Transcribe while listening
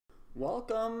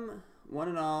Welcome, one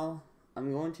and all.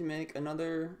 I'm going to make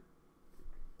another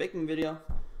baking video.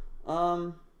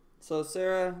 So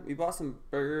Sarah, we bought some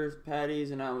burgers,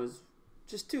 patties, and I was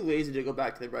just too lazy to go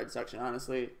back to the bread section,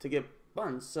 honestly, to get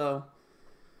buns. So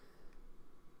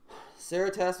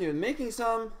Sarah tasked me with making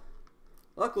some.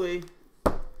 Luckily,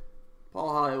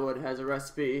 Paul Hollywood has a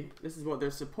recipe. This is what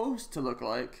they're supposed to look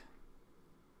like.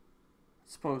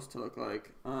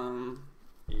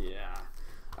 Yeah.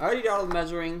 I already got all the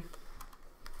measuring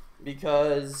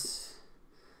because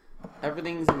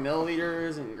everything's in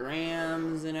milliliters and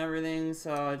grams and everything,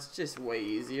 so it's just way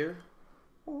easier.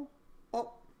 Oh,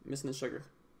 missing the sugar.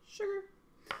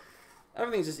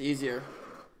 Everything's just easier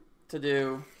to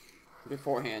do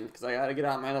beforehand because I gotta get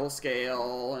out my little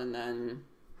scale and then,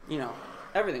 you know,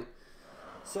 everything.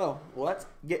 So let's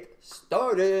get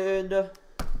started.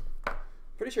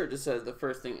 Pretty sure it just says the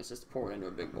first thing is just to pour it into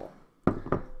a big bowl.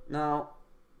 Now,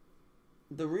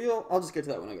 I'll just get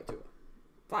to that when I get to it.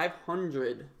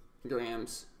 500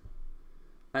 grams.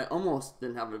 I almost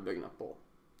didn't have a big enough bowl.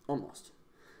 Almost.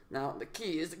 Now, the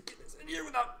key is to get this in here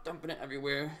without dumping it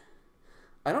everywhere.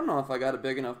 I don't know if I got a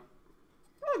big enough.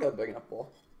 I got a big enough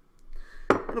bowl.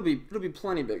 It'll be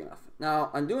plenty big enough. Now,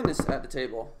 I'm doing this at the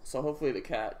table, so hopefully the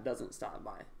cat doesn't stop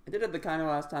by. I did it the kind of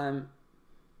last time.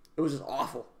 It was just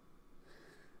awful.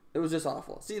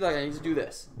 See, like, I need to do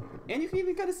this. And you can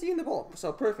even kind of see in the bowl.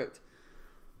 So, perfect.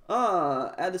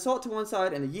 Add the salt to one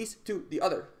side and the yeast to the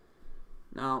other.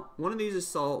 Now, one of these is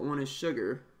salt, one is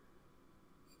sugar.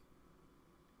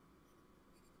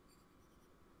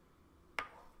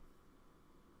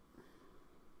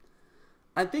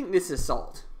 I think this is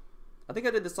salt. I think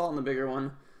I did the salt in the bigger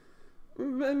one.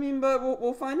 But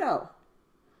we'll find out.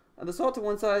 Add the salt to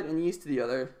one side and yeast to the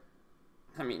other.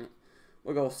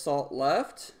 We'll go salt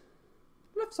left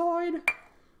side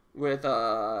with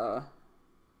 7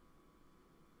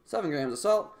 grams of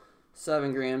salt,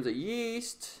 7 grams of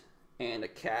yeast, and a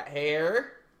cat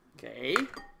hair. Okay.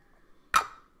 Go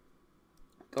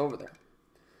over there.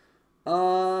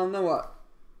 Then what?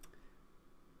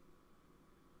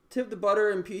 Tip in the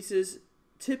butter in pieces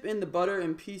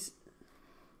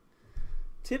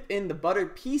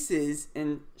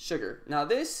and sugar. Now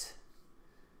this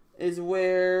is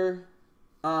where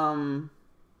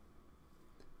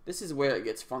it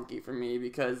gets funky for me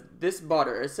because this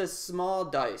butter, it says small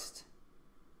diced.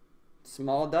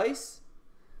 Small dice?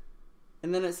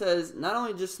 And then it says not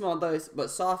only just small dice, but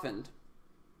softened.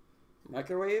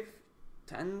 Microwave?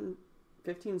 10,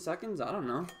 15 seconds? I don't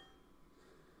know.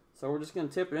 So we're just going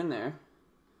to tip it in there.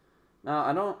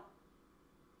 Now,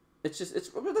 let's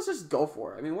just go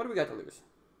for it. What do we got to lose?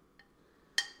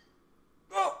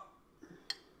 Oh!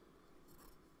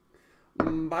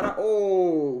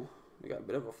 We got a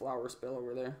bit of a flour spill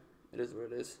over there. It is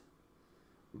what it is.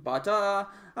 Bata!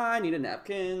 I need a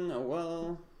napkin. Oh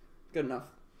well. Good enough.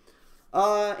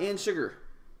 And sugar.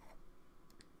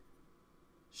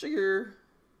 Sugar.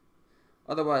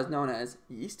 Otherwise known as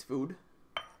yeast food.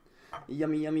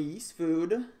 Yummy, yummy yeast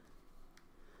food.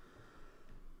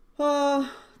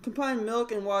 Combine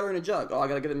milk and water in a jug. Oh, I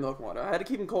gotta get the milk and water. I had to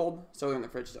keep them cold, so they're in the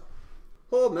fridge still.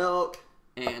 Whole milk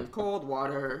and cold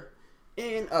water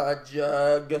in a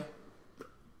jug.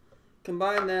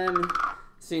 Combine them.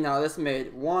 See, now this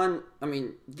made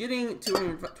getting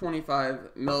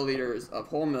 225 milliliters of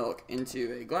whole milk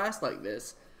into a glass like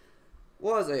this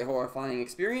was a horrifying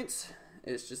experience.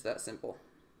 It's just that simple.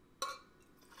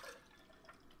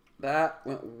 That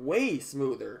went way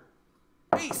smoother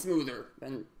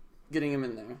than getting them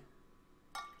in there.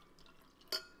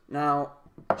 Now,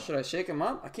 should I shake them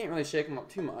up? I can't really shake them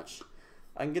up too much.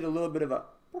 I can get a little bit of a...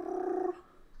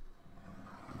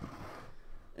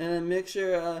 And make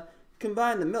sure,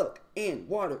 combine the milk and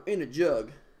water in a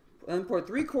jug. Then pour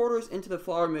 3/4 into the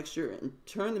flour mixture and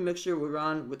turn the mixture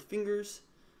around with fingers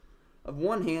of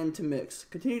one hand to mix.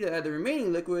 Continue to add the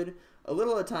remaining liquid a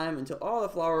little at a time until all the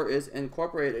flour is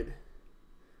incorporated.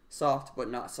 Soft but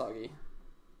not soggy.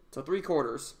 So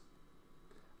 3/4.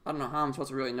 I don't know how I'm supposed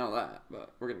to really know that,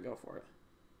 but we're going to go for it.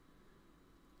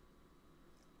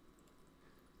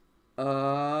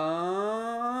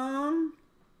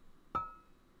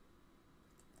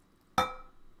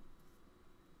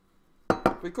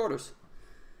 3/4.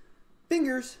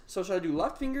 Fingers. So should I do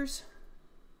left fingers?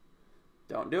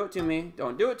 Don't do it to me.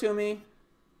 Don't do it to me.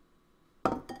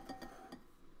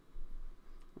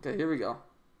 Okay, here we go.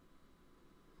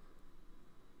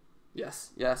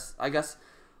 Yes. I guess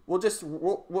I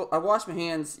wash my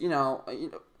hands. You know,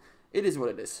 it is what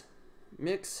it is.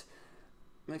 Mix.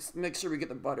 Make sure we get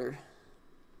the butter.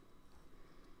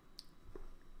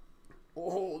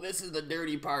 Oh, this is the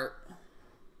dirty part.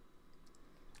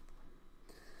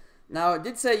 Now, it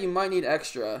did say you might need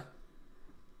extra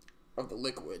of the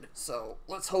liquid, so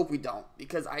let's hope we don't,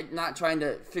 because I'm not trying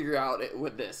to figure out it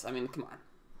with this. I mean, come on.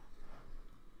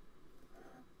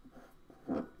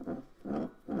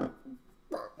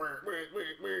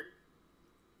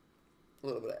 A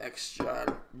little bit of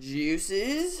extra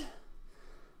juices.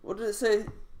 What did it say?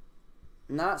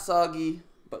 Not soggy,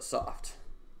 but soft.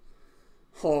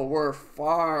 Oh, we're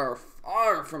far,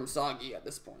 far from soggy at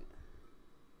this point.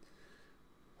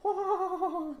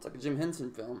 Oh, it's like a Jim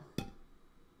Henson film.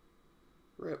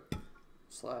 Rip.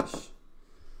 Slash.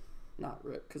 Not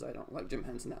rip, because I don't like Jim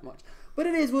Henson that much. But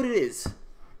it is what it is.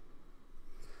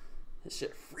 This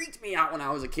shit freaked me out when I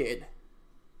was a kid.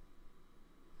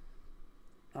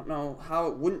 I don't know how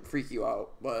it wouldn't freak you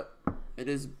out, but it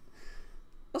is.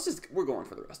 We're going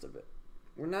for the rest of it.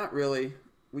 We're not really.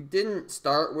 We didn't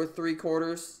start with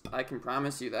 3/4. I can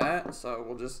promise you that. So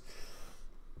we'll just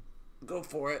go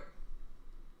for it.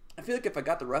 I feel like if I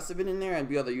got the rest of it in there, I'd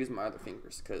be able to use my other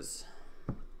fingers. Cause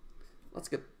let's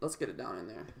get it down in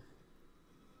there.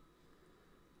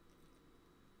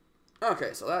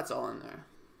 Okay, so that's all in there.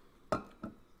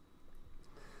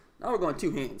 Now we're going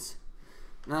 2 hands.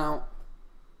 Now,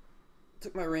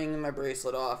 took my ring and my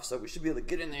bracelet off, so we should be able to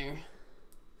get in there.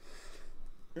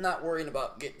 Not worrying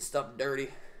about getting stuff dirty.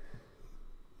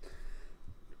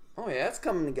 Oh yeah, it's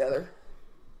coming together.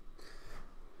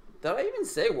 Did I even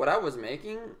say what I was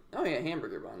making? Oh yeah,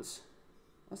 hamburger buns.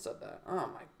 I said that. Oh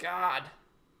my god.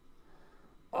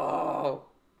 Oh.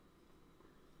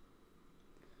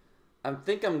 I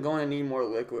think I'm going to need more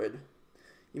liquid.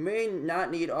 You may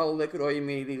not need all the liquid, or you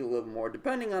may need a little more,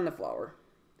 depending on the flour.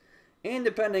 And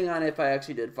depending on if I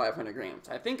actually did 500 grams.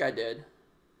 I think I did,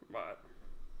 but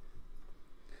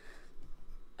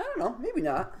I don't know. Maybe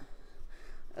not.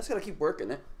 I just gotta keep working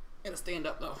it. Gotta stand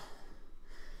up though.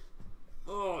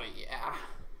 Oh yeah.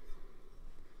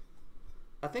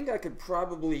 I think I could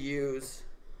probably use.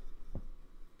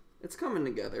 It's coming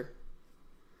together.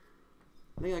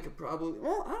 I think I could probably.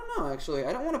 Well, I don't know actually.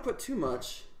 I don't want to put too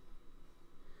much.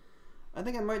 I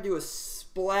think I might do a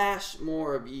splash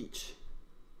more of each.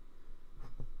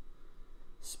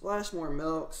 Splash more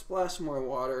milk, splash more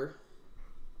water.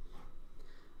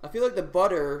 I feel like the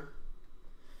butter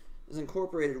is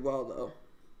incorporated well though.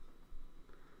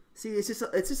 See, it's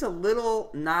just a little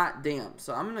not damp.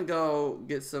 So I'm gonna go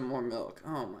get some more milk.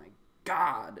 Oh my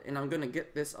god! And I'm gonna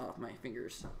get this off my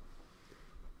fingers.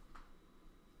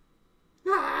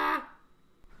 Ah!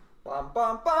 Bum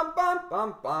bum bum bum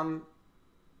bum bum.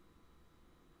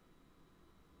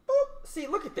 Boop. See,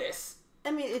 look at this. I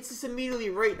mean, it's just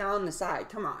immediately right down the side.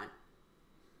 Come on.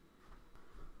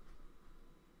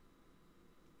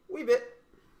 Wee bit.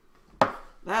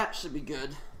 That should be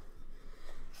good.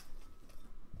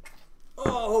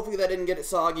 Oh, hopefully that didn't get it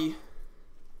soggy.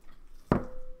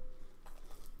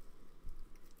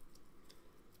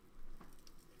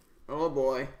 Oh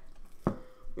boy.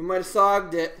 We might have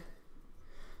sogged it.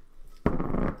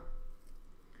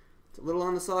 It's a little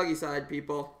on the soggy side,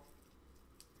 people.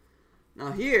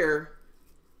 Now here,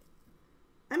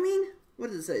 I mean, what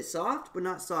does it say? Soft, but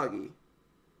not soggy.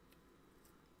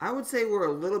 I would say we're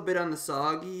a little bit on the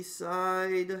soggy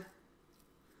side.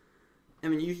 I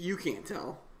mean, you can't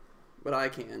tell, but I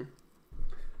can.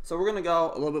 So we're going to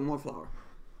go a little bit more flour.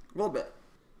 A little bit.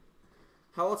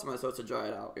 How else am I supposed to dry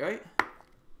it out, right?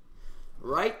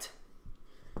 Right?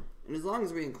 And as long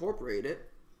as we incorporate it,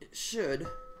 it should.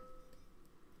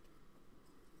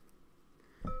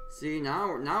 See,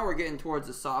 now we're getting towards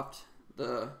the soft,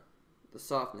 the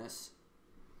softness.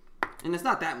 And it's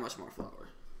not that much more flour.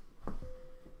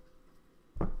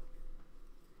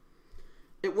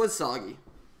 It was soggy.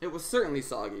 It was certainly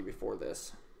soggy before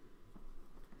this.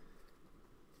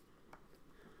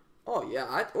 Oh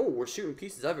yeah, we're shooting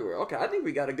pieces everywhere. Okay, I think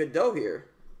we got a good dough here.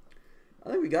 I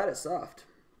think we got it soft.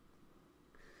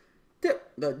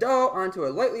 Dip the dough onto a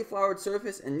lightly floured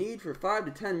surface and knead for 5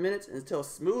 to 10 minutes until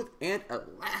smooth and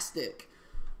elastic.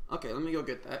 Okay, let me go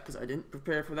get that because I didn't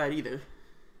prepare for that either.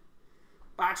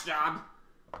 Botch job.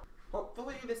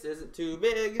 Hopefully this isn't too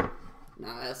big.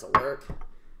 Nah, this'll work.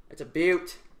 It's a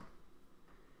beaut.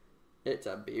 It's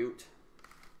a beaut.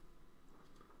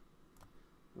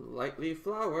 Lightly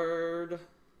floured.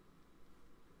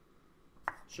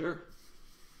 Sure.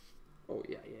 Oh,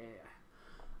 yeah.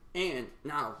 And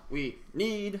now we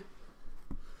need.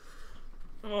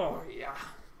 Oh, yeah.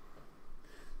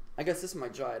 I guess this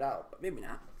might dry it out, but maybe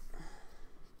not.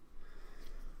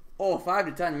 Oh, 5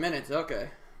 to 10 minutes. Okay.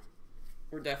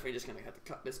 We're definitely just going to have to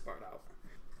cut this part out.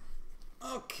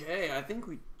 Okay, I think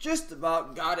we just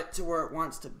about got it to where it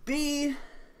wants to be.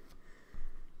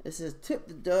 This is tip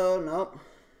the dough. Nope.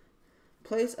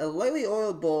 Place a lightly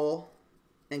oiled bowl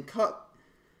and cut.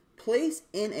 Place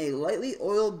in a lightly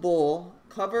oiled bowl,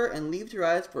 cover, and leave to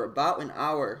rise for about an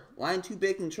hour. Line 2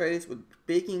 baking trays with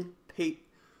baking paper.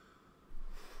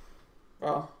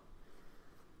 Well,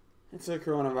 it's the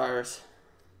coronavirus.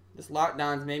 This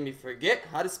lockdown's made me forget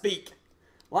how to speak.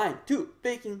 Line 2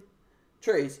 baking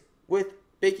trays with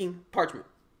baking parchment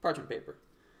paper.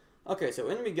 Okay, so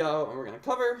in we go, and we're going to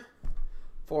cover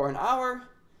for an hour.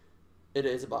 It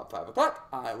is about 5 o'clock.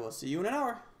 I will see you in an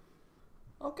hour.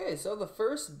 Okay, so the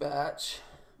first batch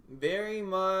very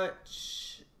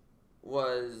much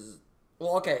was...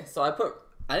 Well, okay, so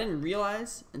I didn't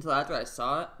realize until after I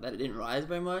saw it that it didn't rise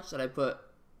very much, that I put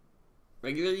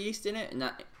regular yeast in it and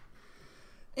not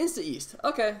instant yeast.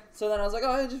 Okay, so then I was like,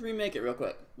 oh, I'll just remake it real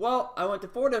quick. Well, I went to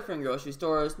 4 different grocery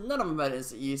stores. None of them had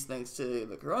instant yeast thanks to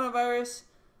the coronavirus.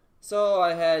 So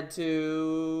I had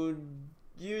to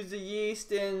use the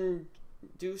yeast and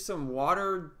do some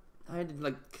water. I had to,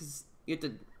 because you have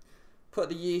to put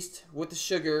the yeast with the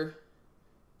sugar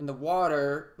and the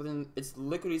water, but then it's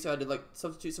liquidy, so I had to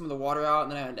substitute some of the water out,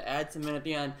 and then I had to add some in at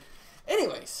the end.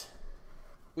 Anyways,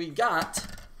 we got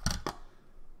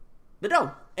the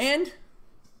dough, and it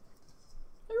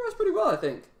rose pretty well, I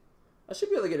think. I should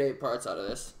be able to get 8 parts out of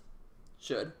this.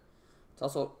 Should. It's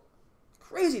also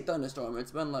crazy thunderstorm.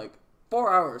 It's been like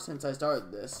 4 hours since I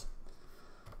started this.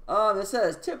 It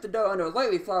says, tip the dough under a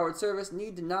lightly floured surface.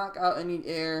 Need to knock out any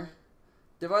air.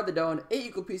 Divide the dough into 8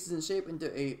 equal pieces and shape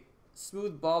into a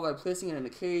smooth ball by placing it in a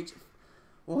cage.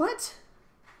 What?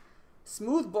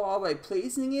 Smooth ball by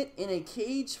placing it in a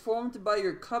cage formed by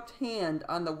your cupped hand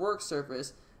on the work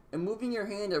surface and moving your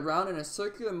hand around in a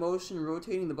circular motion,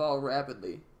 rotating the ball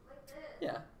rapidly. Like this.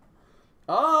 Yeah.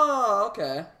 Oh,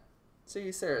 okay.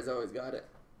 See, Sarah's always got it.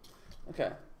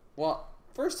 Okay. Well,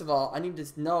 first of all, I need to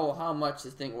know how much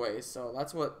this thing weighs, so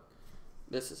that's what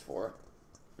this is for.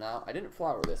 Now, I didn't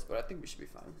flour this, but I think we should be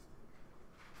fine.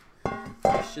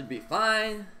 We should be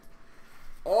fine.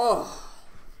 Oh!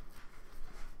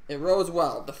 It rose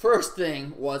well. The first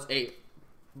thing was a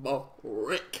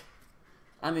brick.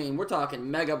 I mean, we're talking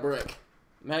mega brick.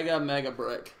 Mega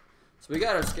brick. So we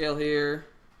got our scale here.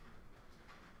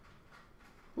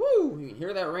 Woo! You can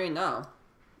hear that rain now.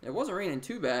 It wasn't raining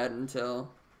too bad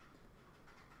until...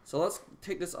 So let's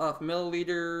take this off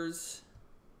milliliters.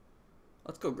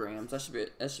 Let's go grams. That should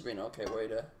be an okay way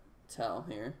to tell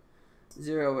here.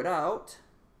 Zero it out.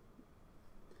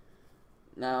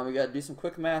 Now we got to do some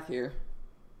quick math here.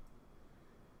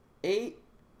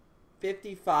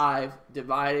 855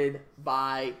 divided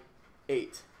by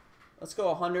 8. Let's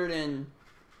go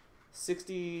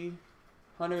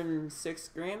 106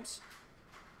 grams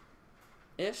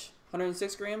ish.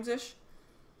 106 grams ish.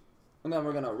 And then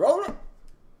we're gonna roll it.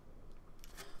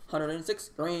 106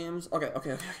 grams. Okay.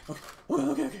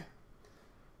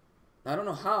 I don't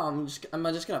know how. I'm just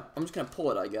gonna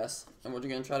pull it, I guess, and we're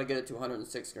gonna try to get it to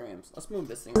 106 grams. Let's move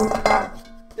this thing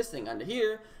onto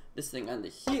here. This thing onto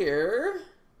here.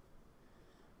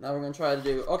 Now we're gonna try to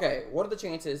do. Okay, what are the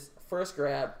chances? First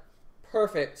grab,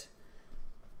 perfect.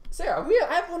 Sarah,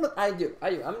 I have one. I do.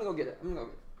 I'm gonna go get it.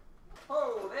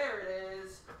 Oh, there it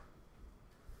is.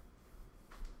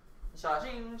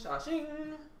 Sha-shing.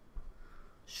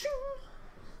 Shoo.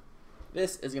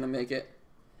 This is gonna make it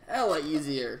hella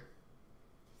easier.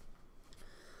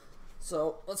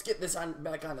 So let's get this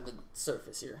back onto the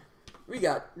surface here. We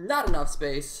got not enough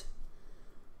space,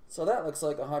 so that looks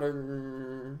like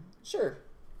 100. Sure.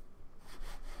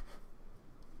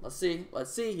 Let's see.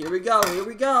 Here we go.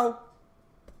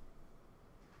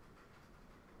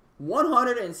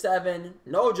 107.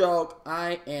 No joke.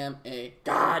 I am a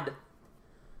god.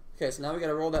 Okay, so now we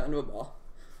gotta roll that into a ball.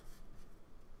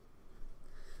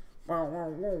 I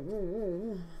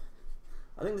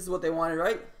think this is what they wanted,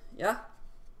 right? Yeah?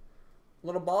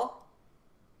 Little ball?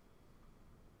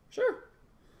 Sure.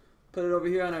 Put it over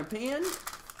here on our pan.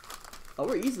 Oh,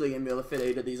 we're easily gonna be able to fit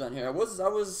 8 of these on here. I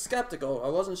was skeptical. I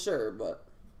wasn't sure, but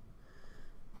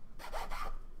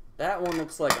that one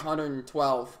looks like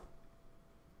 112.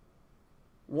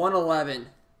 111.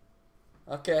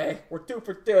 Okay, we're 2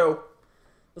 for 2.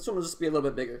 This one will just be a little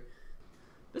bit bigger.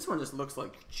 This one just looks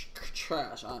like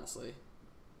trash, honestly.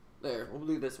 There, we'll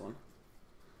do this one.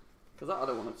 Because that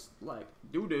other one looks like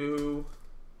doo-doo.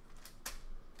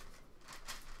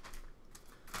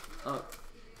 Oh.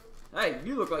 Hey,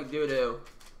 you look like doo-doo.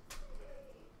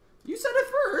 You said it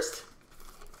first.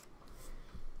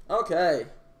 Okay.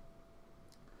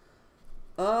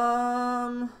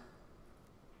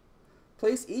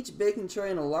 Place each baking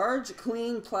tray in a large,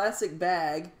 clean plastic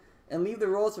bag and leave the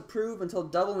rolls to prove until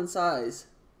double in size.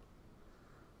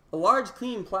 A large,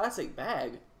 clean plastic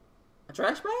bag? A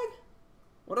trash bag?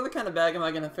 What other kind of bag am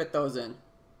I going to fit those in?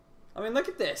 I mean, look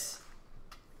at this.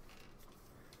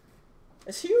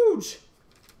 It's huge.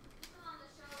 On the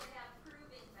show they have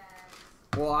proving bags.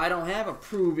 Well, I don't have a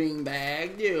proving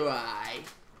bag, do I?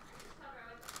 Cover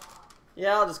it with a cloth.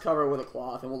 Yeah, I'll just cover it with a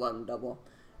cloth and we'll let them double.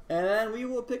 And then we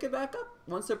will pick it back up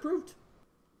once they're proved.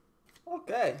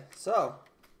 Okay, so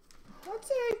let's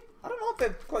say, I don't know if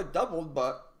they've quite doubled,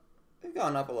 but they've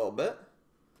gone up a little bit.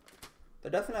 They're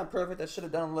definitely not perfect. I should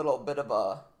have done a little bit of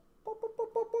a boop, boop,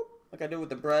 boop, boop, boop, like I did with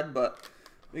the bread, but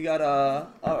we got our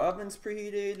ovens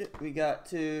preheated. We got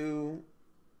to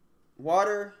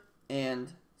water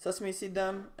and sesame seed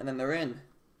them, and then they're in.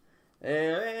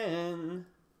 They're in.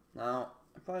 Now,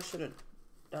 I probably should have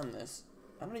done this.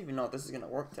 I don't even know if this is going to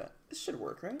work. This should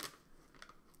work, right?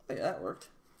 Oh, yeah, that worked.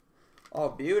 Oh,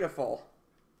 beautiful.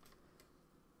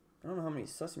 I don't know how many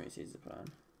sesame seeds to put on.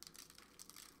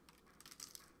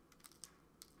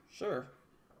 Sure.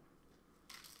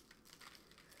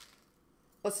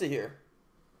 Let's see here.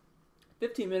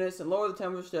 15 minutes and lower the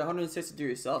temperature to 160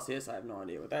 degrees Celsius. I have no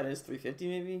idea what that is. 350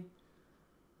 maybe?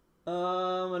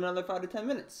 Another 5 to 10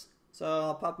 minutes. So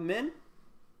I'll pop them in.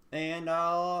 And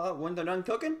when they're done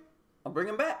cooking, I'll bring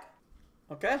them back.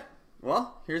 Okay.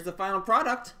 Well, here's the final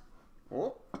product.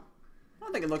 Oh, I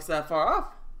don't think it looks that far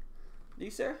off. Do you,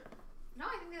 sir? No,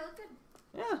 I think they look good.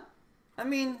 Yeah. I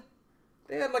mean,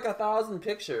 they had like 1,000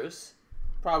 pictures,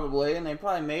 probably, and they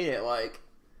probably made it like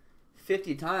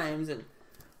 50 times, and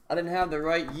I didn't have the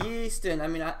right yeast, and I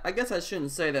mean, I guess I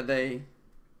shouldn't say that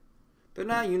they're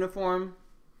not uniform,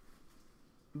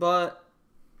 but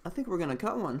I think we're gonna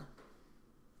cut one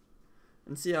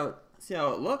and see how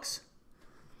it looks.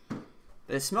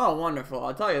 They smell wonderful,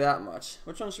 I'll tell you that much.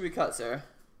 Which one should we cut, Sarah?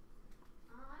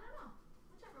 I don't know.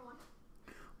 Whichever one.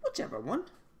 Whichever one.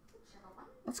 Whichever one.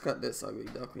 Let's cut this ugly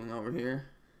duckling over here.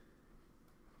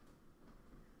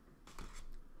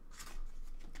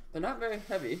 They're not very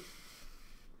heavy,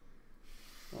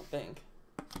 I don't think.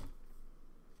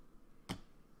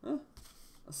 Huh?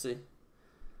 Let's see.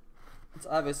 It's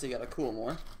obviously got to cool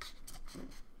more.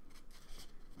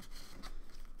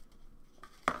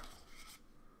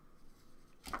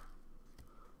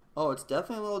 Oh, it's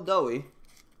definitely a little doughy.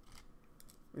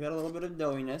 We got a little bit of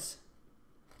doughiness.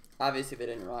 Obviously, they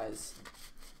didn't rise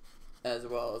as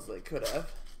well as they could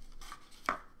have.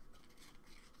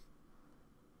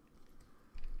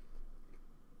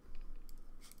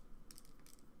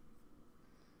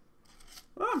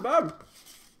 Not bad.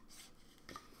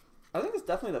 I think it's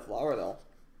definitely the flour, though.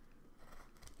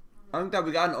 I think that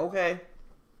we got an okay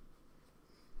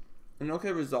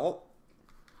result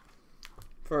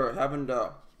for having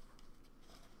to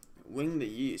wing the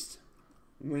yeast.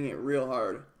 Wing it real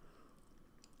hard.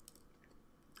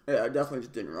 Yeah, it definitely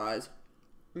just didn't rise.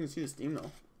 You can see the steam,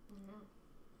 though.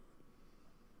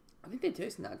 I think they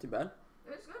taste not too bad.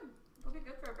 It's good. It'll be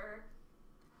good for a burger.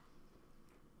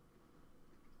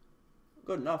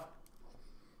 Good enough.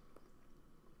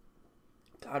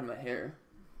 God, my hair.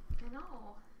 I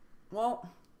know. Well,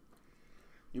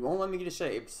 you won't let me get a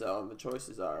shave, so the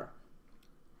choices are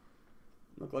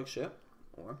look like shit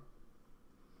or...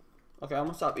 Okay, I'm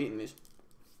gonna stop eating these.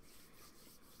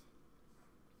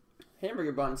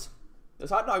 Hamburger buns.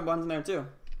 There's hot dog buns in there too.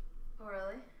 Oh,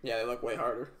 really? Yeah, they look way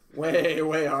harder. Way,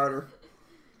 way harder.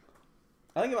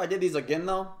 I think if I did these again,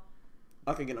 though,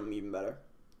 I could get them even better.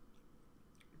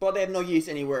 But they have no yeast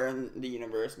anywhere in the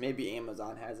universe. Maybe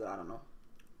Amazon has it, I don't know.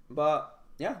 But,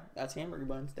 yeah, that's Hamburger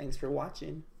Buns. Thanks for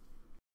watching.